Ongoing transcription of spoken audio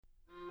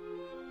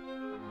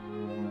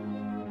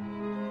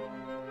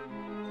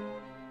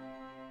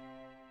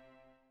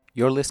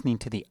You're listening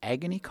to the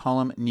Agony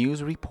Column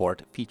News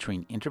Report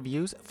featuring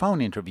interviews, phone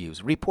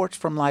interviews, reports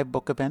from live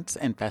book events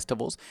and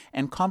festivals,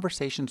 and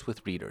conversations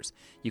with readers.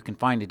 You can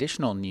find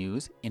additional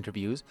news,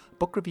 interviews,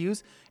 book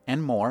reviews,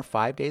 and more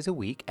 5 days a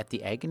week at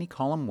the Agony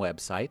Column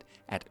website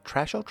at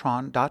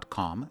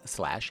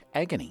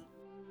trashotron.com/agony.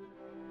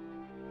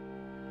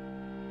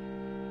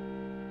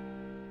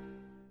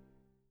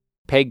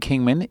 Peg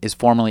Kingman is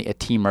formerly a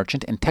tea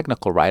merchant and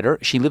technical writer.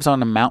 She lives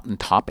on a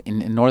mountaintop in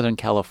Northern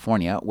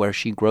California where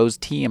she grows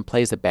tea and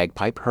plays the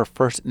bagpipe. Her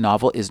first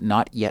novel is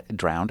Not Yet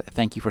Drowned.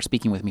 Thank you for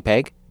speaking with me,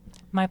 Peg.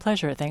 My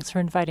pleasure. Thanks for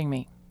inviting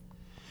me.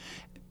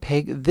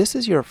 Peg, this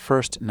is your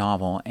first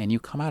novel, and you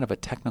come out of a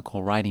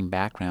technical writing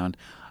background.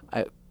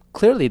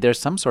 Clearly, there's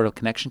some sort of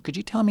connection. Could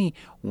you tell me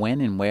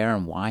when and where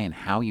and why and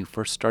how you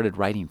first started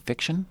writing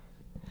fiction?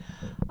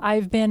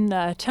 I've been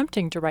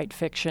attempting to write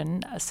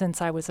fiction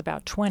since I was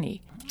about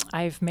 20.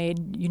 I've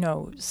made,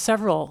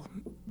 several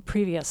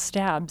previous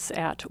stabs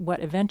at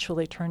what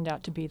eventually turned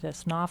out to be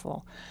this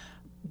novel.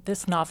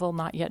 This novel,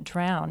 Not Yet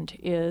Drowned,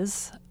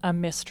 is a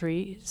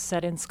mystery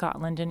set in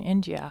Scotland and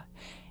India.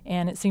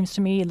 And it seems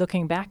to me,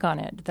 looking back on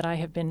it, that I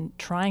have been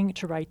trying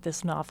to write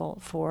this novel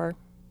for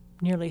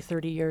nearly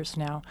 30 years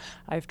now.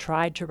 I've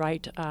tried to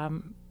write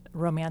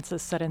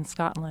romances set in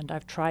Scotland.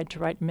 I've tried to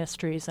write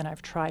mysteries, and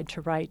I've tried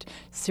to write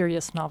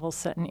serious novels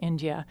set in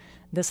India.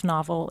 This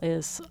novel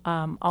is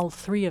all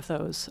three of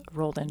those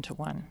rolled into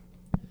one.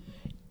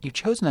 You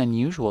chose an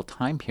unusual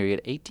time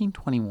period.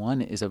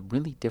 1821 is a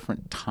really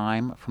different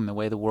time from the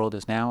way the world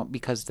is now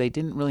because they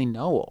didn't really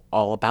know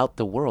all about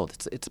the world.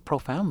 It's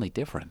profoundly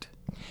different.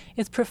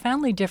 It's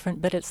profoundly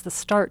different, but it's the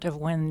start of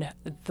when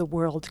the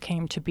world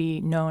came to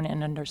be known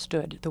and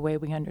understood the way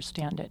we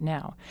understand it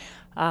now.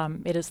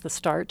 It is the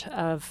start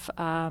of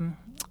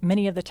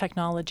many of the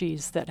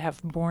technologies that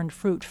have borne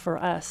fruit for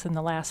us in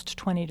the last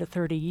 20 to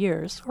 30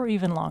 years, or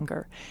even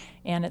longer.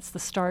 And it's the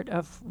start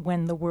of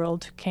when the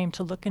world came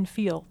to look and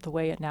feel the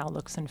way it now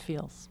looks and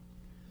feels.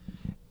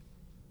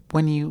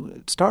 When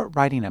you start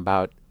writing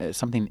about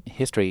something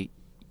history,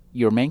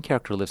 your main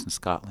character lives in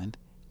Scotland.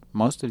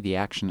 Most of the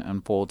action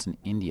unfolds in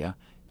India.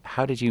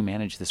 How did you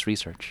manage this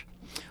research?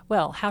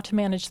 Well, how to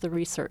manage the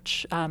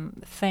research?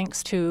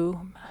 Thanks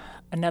to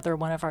another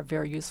one of our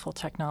very useful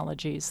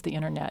technologies, the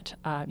internet.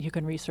 You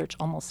can research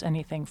almost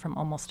anything from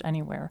almost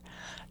anywhere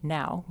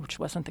now, which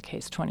wasn't the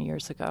case 20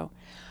 years ago.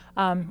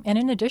 And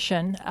in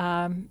addition,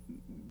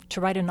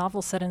 to write a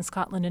novel set in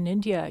Scotland and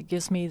India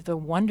gives me the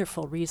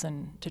wonderful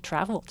reason to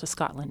travel to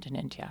Scotland and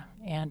India,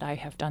 and I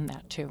have done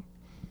that too.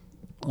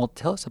 Well,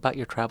 tell us about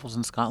your travels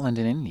in Scotland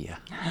and India.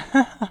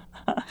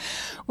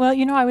 Well,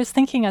 I was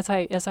thinking as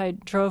I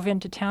drove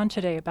into town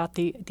today about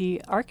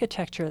the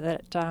architecture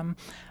that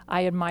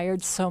I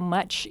admired so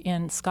much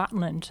in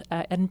Scotland.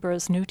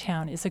 Edinburgh's New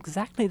Town is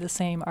exactly the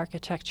same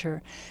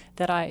architecture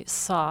that I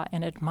saw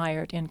and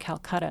admired in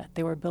Calcutta.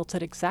 They were built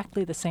at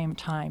exactly the same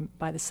time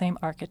by the same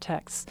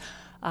architects,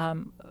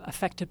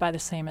 affected by the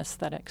same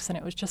aesthetics. And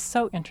it was just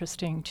so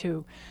interesting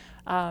to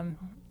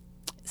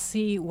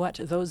see what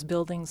those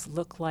buildings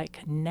look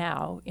like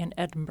now in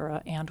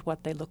Edinburgh and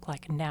what they look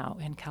like now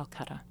in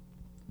Calcutta.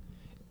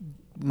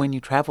 When you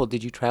traveled,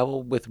 did you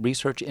travel with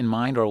research in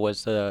mind, or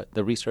was the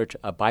research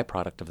a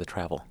byproduct of the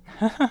travel?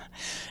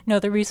 No,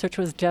 the research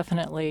was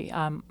definitely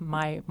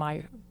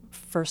my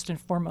first and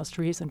foremost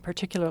reason,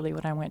 particularly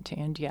when I went to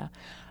India.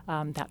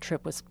 That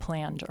trip was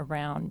planned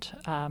around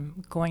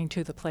going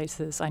to the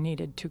places I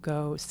needed to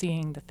go,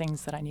 seeing the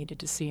things that I needed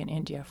to see in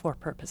India for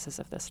purposes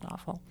of this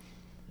novel.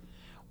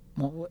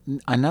 Well,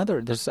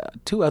 there's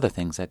two other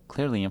things that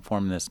clearly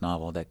inform this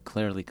novel that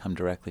clearly come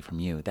directly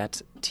from you.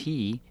 That's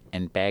tea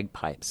and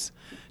bagpipes.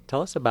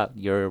 Tell us about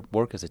your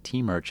work as a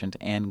tea merchant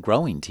and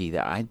growing tea.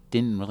 I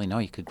didn't really know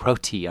you could grow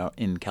tea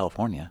in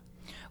California.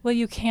 Well,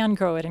 you can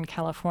grow it in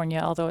California,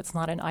 although it's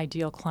not an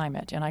ideal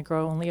climate, and I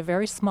grow only a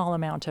very small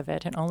amount of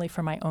it and only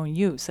for my own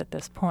use at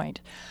this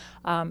point.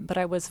 But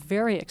I was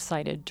very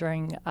excited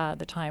during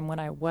the time when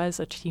I was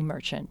a tea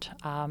merchant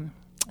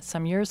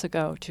some years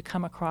ago to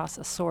come across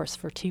a source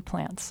for tea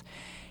plants.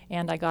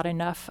 And I got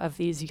enough of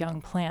these young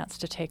plants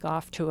to take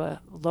off to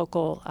a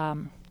local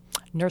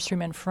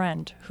nurseryman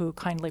friend who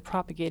kindly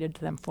propagated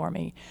them for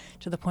me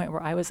to the point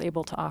where I was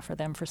able to offer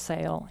them for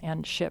sale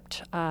and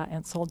shipped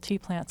and sold tea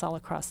plants all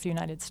across the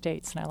United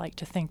States. And I like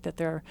to think that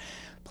there are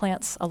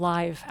plants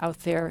alive out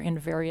there in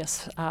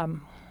various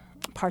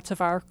parts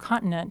of our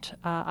continent.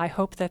 I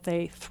hope that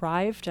they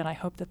thrived, and I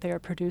hope that they are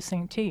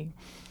producing tea.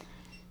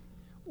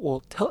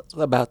 Well, tell us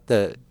about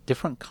the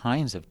different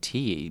kinds of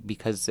tea,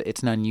 because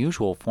it's an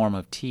unusual form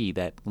of tea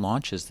that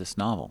launches this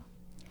novel.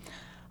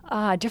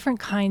 Different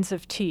kinds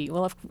of tea.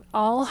 Well,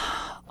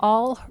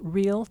 all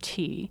real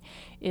tea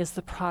is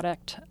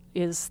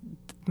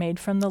made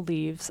from the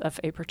leaves of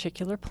a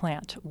particular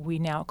plant we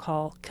now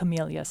call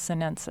Camellia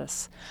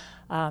sinensis,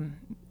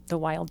 the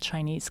wild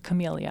Chinese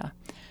camellia.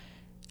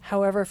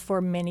 However,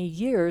 for many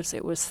years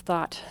it was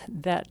thought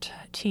that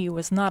tea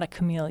was not a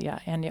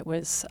camellia, and it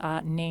was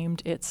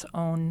named its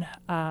own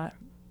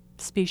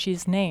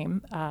species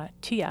name,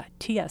 Tia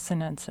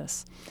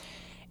sinensis.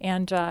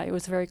 And it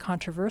was very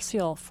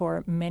controversial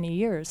for many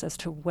years as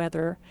to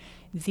whether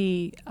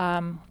the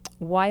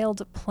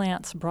wild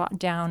plants brought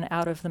down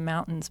out of the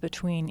mountains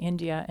between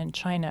India and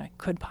China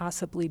could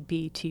possibly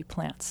be tea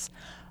plants.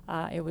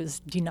 It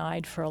was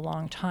denied for a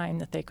long time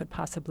that they could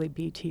possibly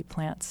be tea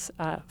plants.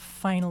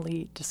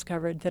 Finally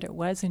discovered that it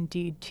was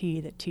indeed tea,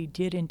 that tea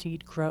did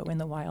indeed grow in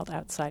the wild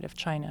outside of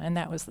China, and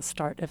that was the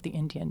start of the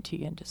Indian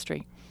tea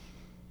industry.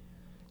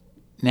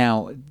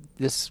 Now,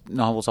 this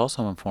novel is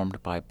also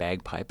informed by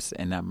bagpipes,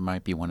 and that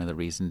might be one of the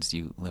reasons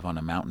you live on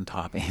a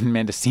mountaintop in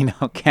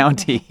Mendocino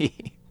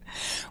County.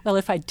 Well,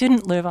 if I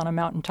didn't live on a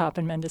mountaintop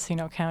in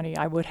Mendocino County,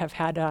 I would have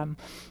had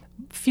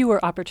fewer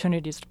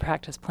opportunities to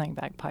practice playing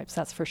bagpipes,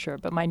 that's for sure.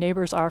 But my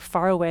neighbors are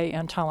far away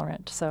and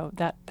tolerant, so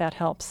that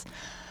helps.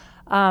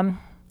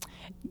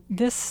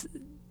 This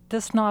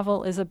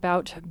novel is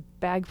about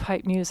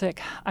bagpipe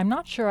music. I'm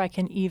not sure I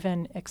can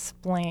even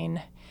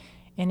explain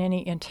in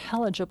any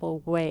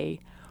intelligible way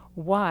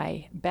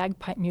why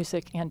bagpipe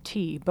music and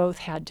tea both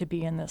had to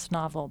be in this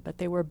novel, but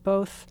they were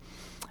both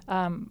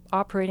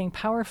operating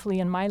powerfully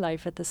in my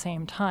life at the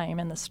same time,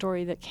 and the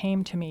story that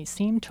came to me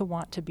seemed to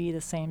want to be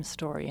the same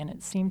story, and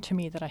it seemed to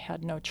me that I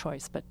had no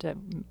choice but to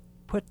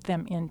put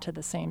them into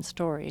the same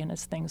story, and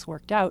as things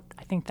worked out,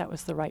 I think that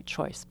was the right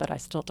choice, but I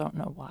still don't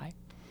know why.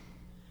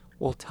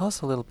 Well, tell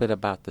us a little bit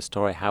about the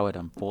story, how it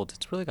unfolds.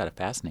 It's really got a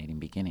fascinating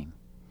beginning.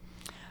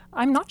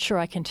 I'm not sure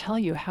I can tell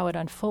you how it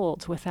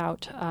unfolds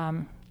without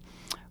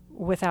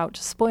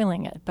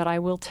spoiling it, but I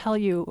will tell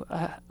you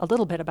a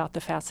little bit about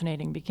the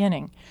fascinating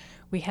beginning.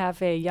 We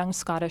have a young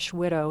Scottish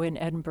widow in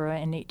Edinburgh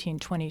in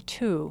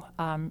 1822.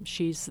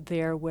 She's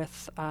there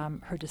with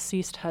her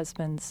deceased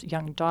husband's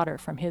young daughter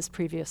from his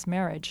previous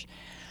marriage.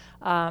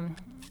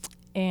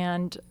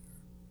 And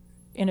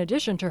in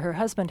addition to her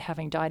husband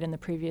having died in the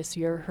previous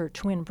year, her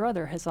twin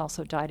brother has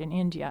also died in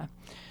India.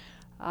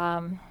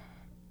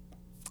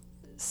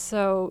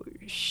 So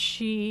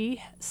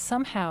she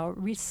somehow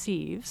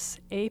receives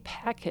a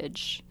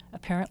package,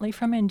 apparently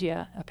from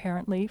India,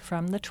 apparently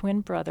from the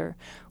twin brother,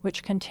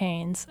 which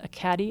contains a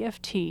caddy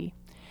of tea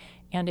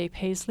and a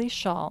paisley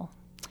shawl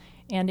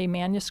and a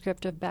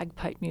manuscript of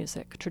bagpipe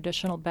music,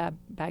 traditional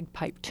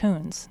bagpipe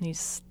tunes.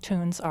 These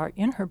tunes are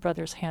in her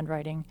brother's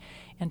handwriting,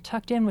 and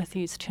tucked in with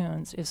these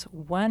tunes is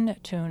one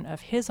tune of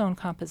his own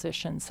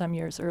composition some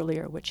years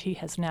earlier, which he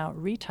has now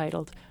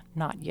retitled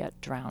Not Yet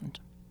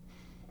Drowned.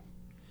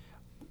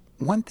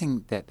 One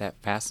thing that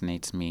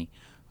fascinates me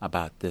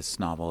about this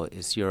novel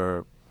is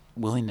your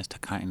willingness to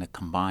kind of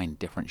combine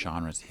different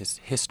genres,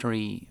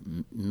 history,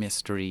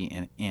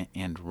 mystery,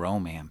 and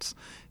romance.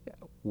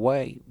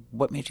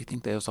 What made you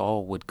think those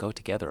all would go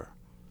together?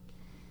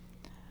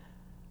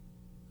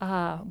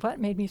 What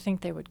made me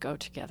think they would go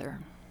together?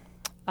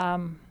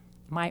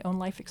 My own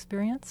life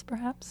experience,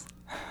 perhaps.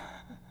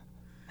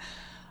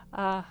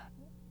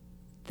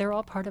 They're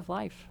all part of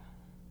life.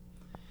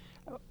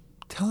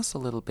 Tell us a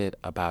little bit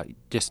about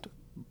just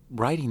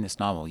writing this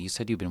novel. You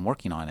said you've been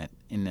working on it,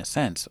 in a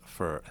sense,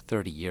 for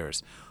 30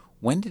 years.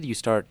 When did you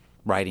start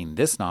writing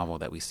this novel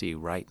that we see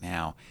right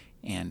now?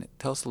 And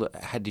tell us a little,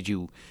 did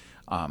you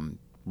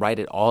write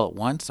it all at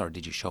once, or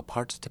did you show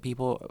parts to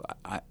people?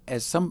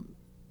 As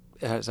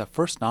a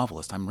first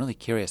novelist, I'm really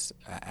curious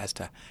as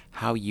to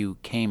how you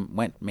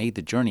made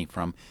the journey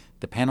from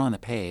the pen on the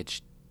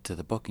page to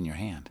the book in your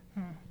hand.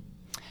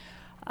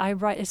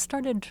 I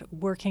started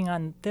working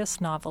on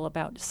this novel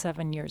about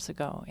 7 years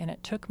ago, and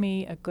it took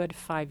me a good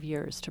 5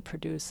 years to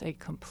produce a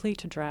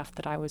complete draft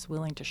that I was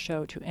willing to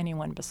show to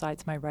anyone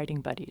besides my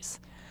writing buddies.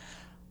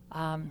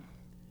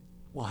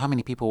 Well, how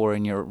many people were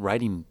in your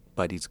writing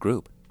buddies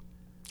group?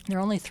 There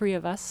are only 3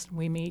 of us.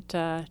 We meet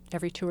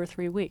every 2 or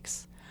 3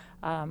 weeks.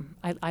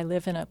 I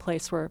live in a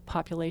place where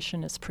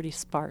population is pretty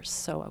sparse,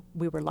 so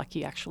we were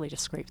lucky actually to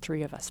scrape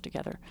 3 of us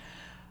together.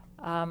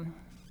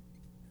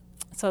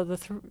 So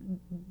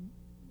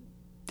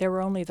there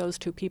were only those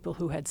 2 people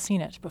who had seen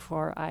it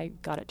before I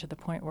got it to the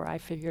point where I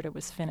figured it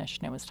was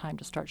finished and it was time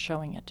to start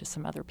showing it to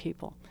some other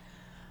people.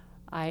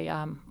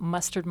 I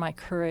mustered my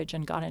courage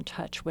and got in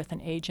touch with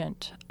an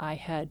agent I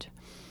had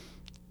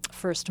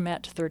first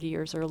met 30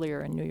 years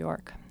earlier in New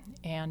York.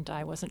 And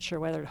I wasn't sure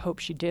whether to hope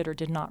she did or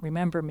did not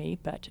remember me,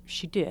 but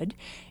she did,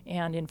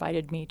 and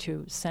invited me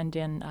to send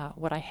in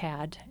what I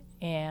had,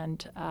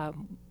 and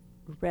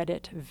read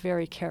it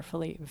very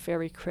carefully,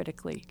 very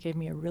critically, gave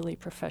me a really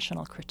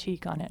professional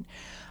critique on it,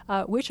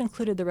 which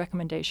included the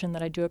recommendation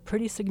that I do a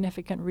pretty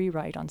significant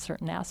rewrite on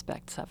certain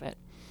aspects of it.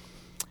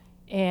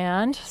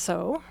 And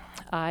so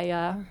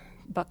I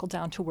buckled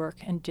down to work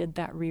and did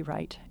that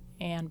rewrite,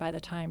 and by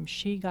the time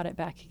she got it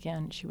back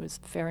again, she was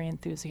very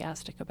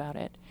enthusiastic about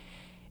it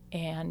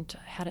and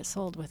had it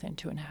sold within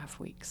 2.5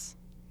 weeks.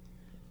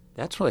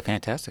 That's really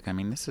fantastic. I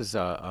mean, this is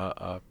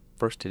a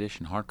first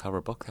edition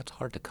hardcover book. That's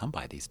hard to come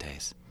by these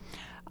days.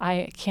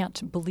 I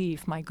can't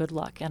believe my good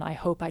luck, and I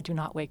hope I do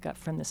not wake up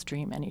from this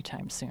dream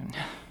anytime soon.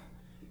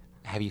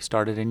 Have you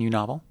started a new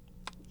novel?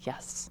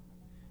 Yes.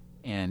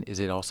 And is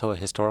it also a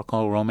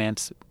historical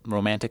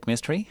romantic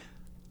mystery?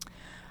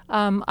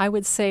 I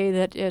would say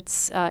that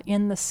it's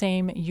in the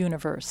same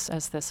universe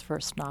as this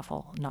first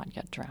novel, Not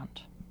Yet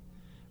Drowned.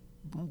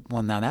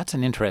 Well, now that's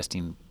an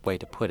interesting way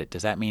to put it.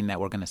 Does that mean that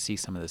we're going to see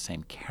some of the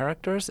same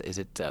characters? Is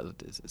it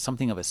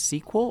something of a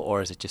sequel,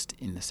 or is it just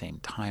in the same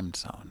time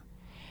zone?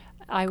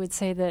 I would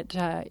say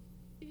that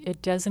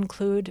it does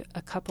include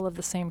a couple of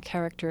the same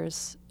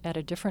characters at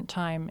a different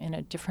time in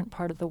a different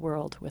part of the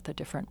world with a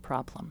different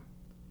problem.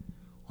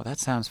 Well, that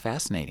sounds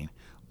fascinating.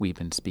 We've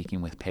been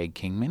speaking with Peg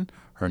Kingman.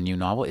 Her new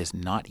novel is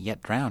Not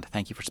Yet Drowned.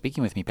 Thank you for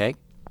speaking with me, Peg.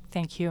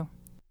 Thank you.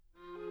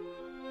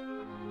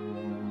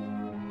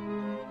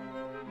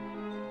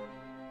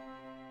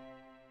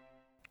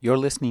 You're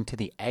listening to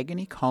the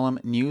Agony Column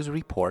News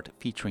Report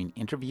featuring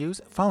interviews,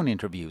 phone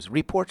interviews,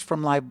 reports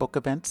from live book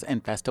events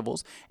and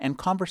festivals, and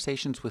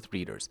conversations with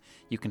readers.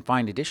 You can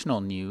find additional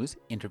news,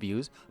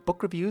 interviews,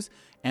 book reviews,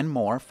 and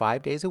more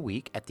 5 days a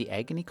week at the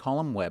Agony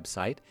Column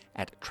website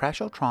at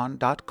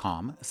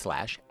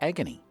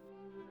trashotron.com/agony.